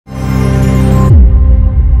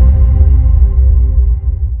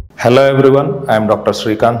Hello everyone, I am Dr.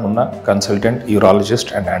 Srikant Munaa, consultant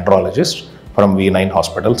urologist and andrologist from V9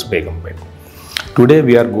 Hospitals, Begumpet. Today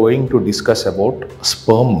we are going to discuss about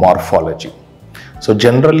sperm morphology. So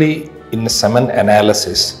generally in semen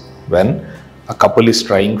analysis, when a couple is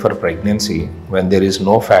trying for pregnancy, when there is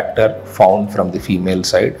no factor found from the female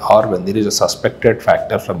side or when there is a suspected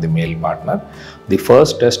factor from the male partner, the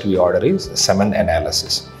first test we order is semen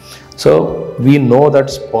analysis. So we know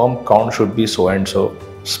that sperm count should be so and so.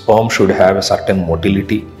 Sperm should have a certain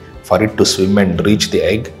motility for it to swim and reach the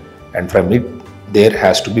egg, and from it there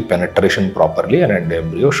has to be penetration properly and an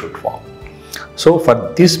embryo should form. So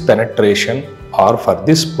for this penetration or for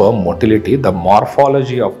this sperm motility, the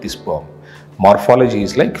morphology of the sperm, morphology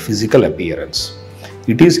is like physical appearance.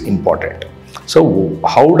 It is important. So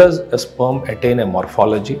how does a sperm attain a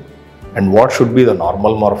morphology, and what should be the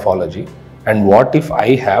normal morphology, and what if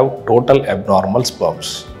I have total abnormal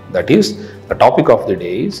sperms? That is, the topic of the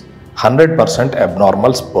day is 100%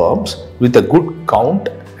 abnormal sperms with a good count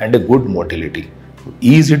and a good motility.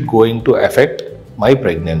 Is it going to affect my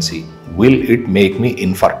pregnancy? Will it make me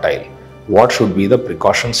infertile? What should be the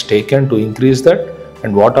precautions taken to increase that?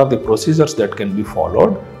 And what are the procedures that can be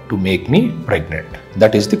followed to make me pregnant?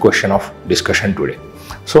 That is the question of discussion today.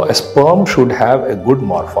 So a sperm should have a good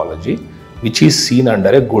morphology which is seen under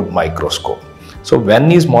a good microscope. So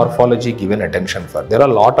when is morphology given attention for? There are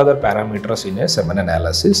a lot other parameters in a semen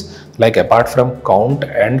analysis, like apart from count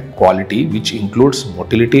and quality, which includes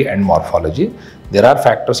motility and morphology, there are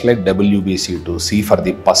factors like WBC to see for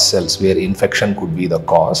the pus cells where infection could be the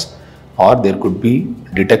cause, or there could be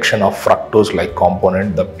detection of fructose like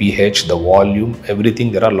component, the pH, the volume,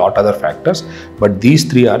 everything. There are a lot other factors, but these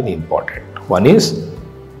three are the important. One is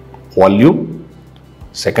volume,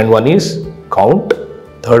 second one is count,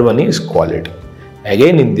 third one is quality.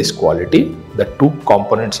 Again, in this quality, the two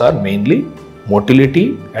components are mainly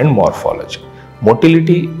motility and morphology.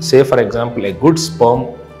 Motility, say for example, a good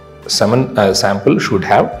sperm semen sample should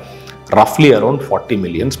have roughly around 40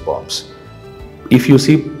 million sperms. If you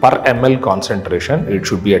see per ml concentration, it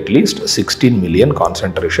should be at least 16 million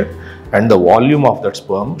concentration, and the volume of that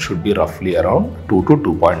sperm should be roughly around 2 to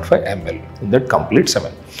 2.5 ml in that complete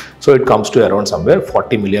semen. So it comes to around somewhere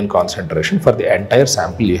 40 million concentration for the entire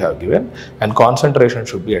sample you have given, and concentration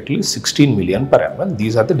should be at least 16 million per ml.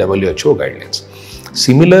 These are the WHO guidelines.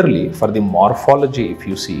 Similarly, for the morphology, if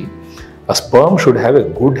you see, a sperm should have a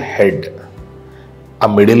good head, a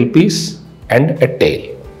middle piece and a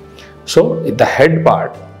tail. So the head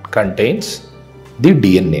part contains the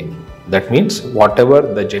DNA. That means whatever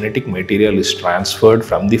the genetic material is transferred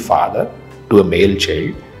from the father to a male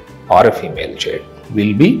child or a female child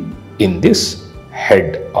will be in this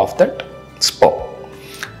head of that sperm.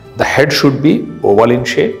 The head should be oval in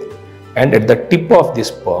shape, and at the tip of this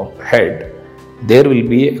sperm head there will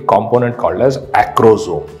be a component called as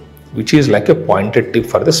acrosome, which is like a pointed tip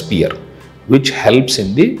for the spear, which helps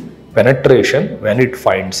in the penetration when it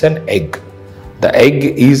finds an egg. The egg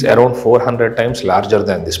is around 400 times larger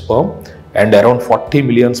than the sperm, and around 40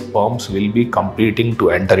 million sperms will be competing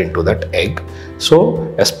to enter into that egg.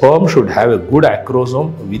 So a sperm should have a good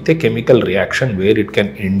acrosome with a chemical reaction where it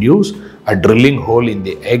can induce a drilling hole in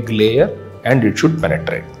the egg layer and it should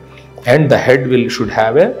penetrate. And the head should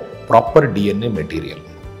have a proper DNA material.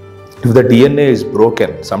 If the DNA is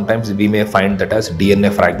broken, sometimes we may find that as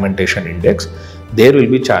DNA fragmentation index. There will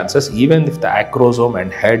be chances, even if the acrosome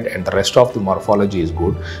and head and the rest of the morphology is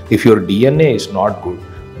good, if your DNA is not good,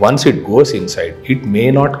 once it goes inside, it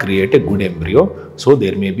may not create a good embryo. So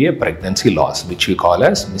there may be a pregnancy loss, which we call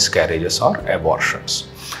as miscarriages or abortions.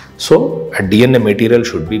 So a DNA material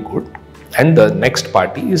should be good. And the next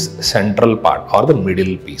part is central part or the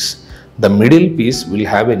middle piece. The middle piece will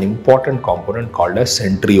have an important component called as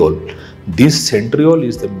centriole. This centriole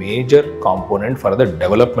is the major component for the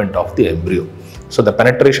development of the embryo. So the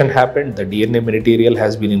penetration happened, the DNA material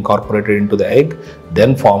has been incorporated into the egg,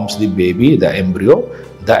 then forms the baby, the embryo.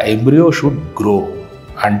 The embryo should grow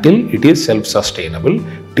until it is self-sustainable.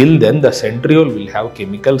 Till then, the centriole will have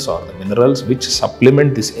chemicals or the minerals which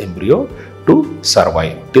supplement this embryo to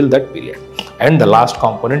survive till that period. And the last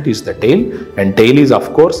component is the tail, and tail is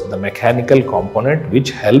of course the mechanical component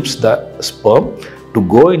which helps the sperm to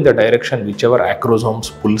go in the direction whichever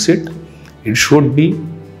acrosomes pulls it. It should be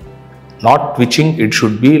not twitching, it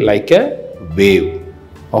should be like a wave.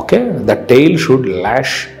 Okay, the tail should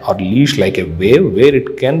lash or leash like a wave where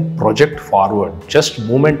it can project forward. Just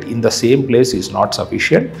movement in the same place is not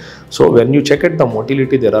sufficient. So when you check at the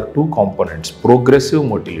motility, there are two components, progressive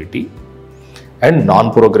motility and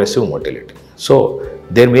non-progressive motility. So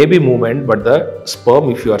There may be movement, but the sperm,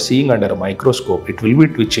 if you are seeing under a microscope, it will be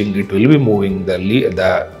twitching, it will be moving,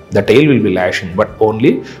 the tail will be lashing, but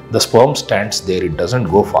only the sperm stands there, it doesn't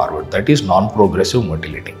go forward. That is non-progressive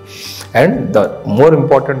motility. And the more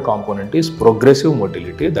important component is progressive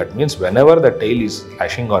motility. That means whenever the tail is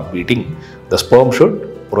lashing or beating, the sperm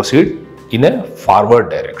should proceed in a forward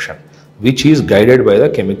direction, which is guided by the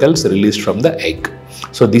chemicals released from the egg.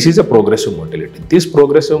 So this is a progressive motility. This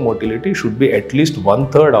progressive motility should be at least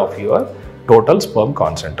 1/3 of your total sperm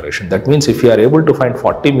concentration. That means if you are able to find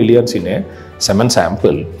 40 millions in a semen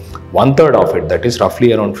sample, 1/3 of it, that is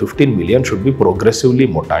roughly around 15 million, should be progressively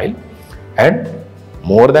motile, and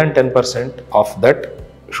more than 10% of that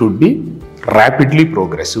should be rapidly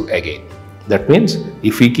progressive again. That means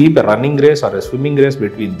if we keep a running race or a swimming race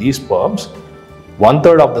between these sperms,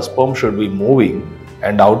 1/3 of the sperm should be moving,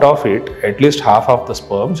 and out of it, at least half of the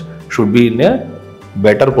sperms should be in a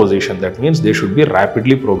better position. That means they should be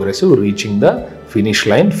rapidly progressive, reaching the finish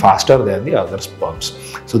line faster than the other sperms.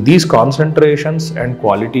 So these concentrations and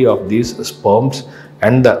quality of these sperms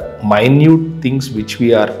and the minute things which we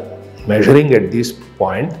are measuring at this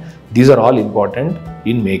point, these are all important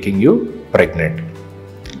in making you pregnant.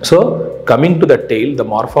 So coming to the tail, the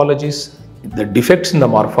morphologies, the defects in the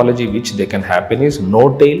morphology which they can happen is no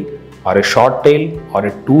tail, or a short tail, or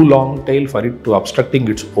a too long tail for it to obstructing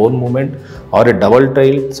its own movement, or a double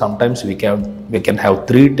tail. Sometimes we can have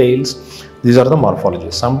 3 tails. These are the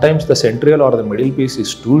morphologies. Sometimes the centriole or the middle piece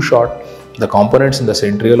is too short. The components in the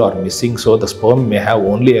centriole are missing, so the sperm may have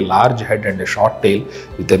only a large head and a short tail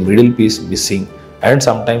with a middle piece missing. And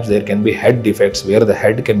sometimes there can be head defects where the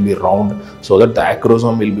head can be round, so that the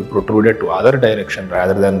acrosome will be protruded to other direction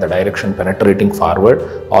rather than the direction penetrating forward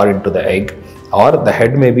or into the egg. Or the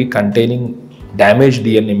head may be containing damaged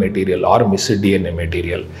DNA material or missed DNA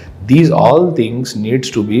material. These all things needs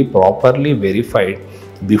to be properly verified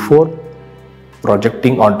before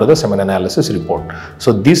projecting onto the semen analysis report.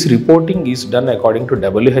 So this reporting is done according to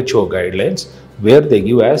WHO guidelines, where they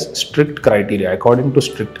give as strict criteria. According to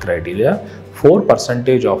strict criteria,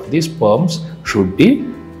 4% of the sperms should be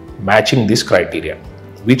matching this criteria,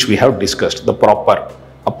 which we have discussed,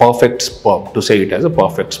 a perfect sperm, to say it as a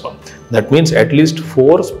perfect sperm. That means at least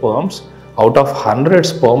 4 sperms out of 100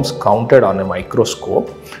 sperms counted on a microscope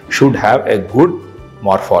should have a good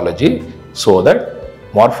morphology, so that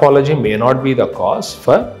morphology may not be the cause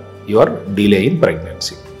for your delay in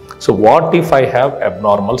pregnancy. So what if I have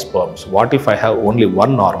abnormal sperms? What if I have only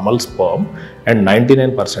one normal sperm and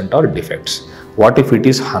 99% are defects? What if it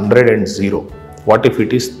is 100 and 0? What if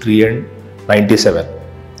it is 3 and 97?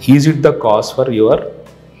 Is it the cause for your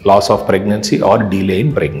loss of pregnancy or delay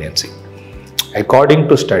in pregnancy? According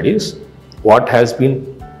to studies, what has been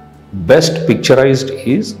best picturized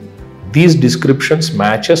is these descriptions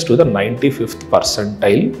matches to the 95th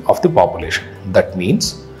percentile of the population. That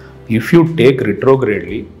means if you take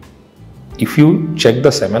retrogradely, if you check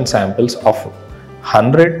the semen samples of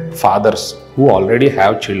 100 fathers who already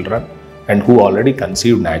have children and who already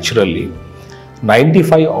conceived naturally,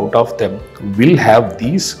 95 out of them will have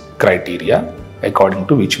these criteria according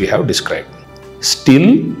to which we have described. Still,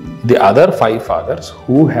 the other 5 fathers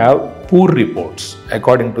who have poor reports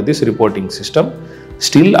according to this reporting system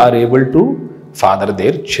still are able to father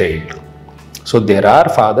their child. So there are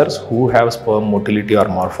fathers who have sperm motility or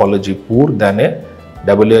morphology poor than a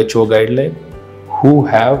WHO guideline, who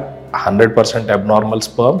have 100% abnormal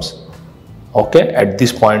sperms. Okay, at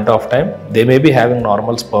this point of time, they may be having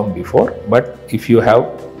normal sperm before, but if you have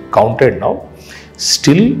counted now,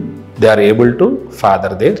 still they are able to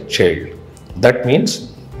father their child. That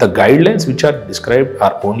means the guidelines which are described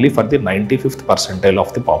are only for the 95th percentile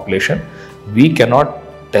of the population. We cannot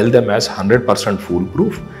tell them as 100%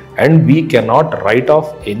 foolproof, and we cannot write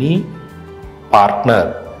off any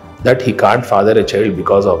partner that he can't father a child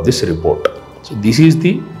because of this report. So this is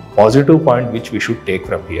the positive point which we should take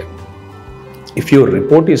from here. If your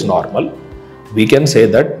report is normal, we can say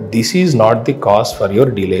that this is not the cause for your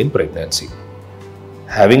delay in pregnancy.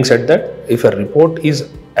 Having said that, if a report is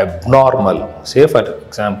abnormal, say for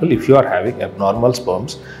example, if you are having abnormal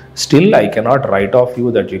sperms, still I cannot write off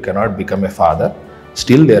you that you cannot become a father.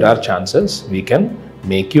 Still there are chances we can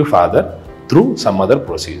make you father through some other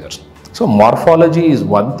procedures. So morphology is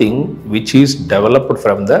one thing which is developed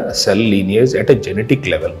from the cell lineage at a genetic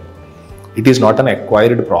level. It is not an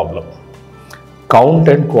acquired problem. Count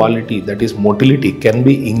and quality, that is motility, can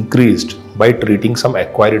be increased by treating some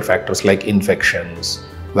acquired factors like infections,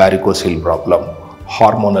 varicocele problem,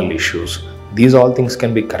 hormonal issues. These all things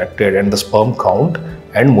can be corrected and the sperm count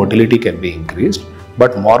and motility can be increased.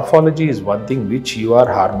 But morphology is one thing which you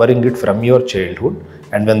are harboring it from your childhood,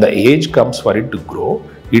 and when the age comes for it to grow,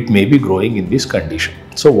 it may be growing in this condition.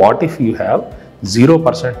 So what if you have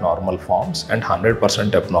 0% normal forms and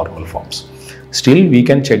 100% abnormal forms? Still, we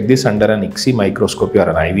can check this under an ICSI microscopy or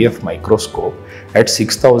an IVF microscope at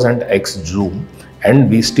 6000x zoom, and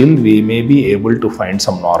we may be able to find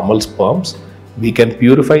some normal sperms. We can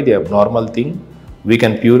purify the abnormal thing. We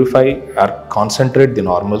can purify or concentrate the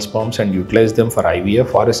normal sperms and utilize them for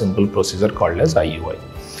IVF or a simple procedure called as IUI.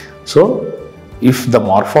 So, if the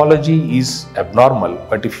morphology is abnormal,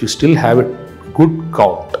 but if you still have a good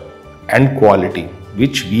count and quality,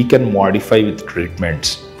 which we can modify with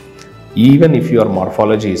treatments, even if your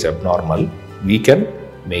morphology is abnormal, we can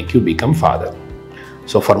make you become father.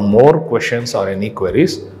 So for more questions or any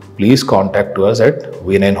queries, please contact us at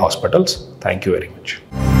V9 Hospitals. Thank you very much.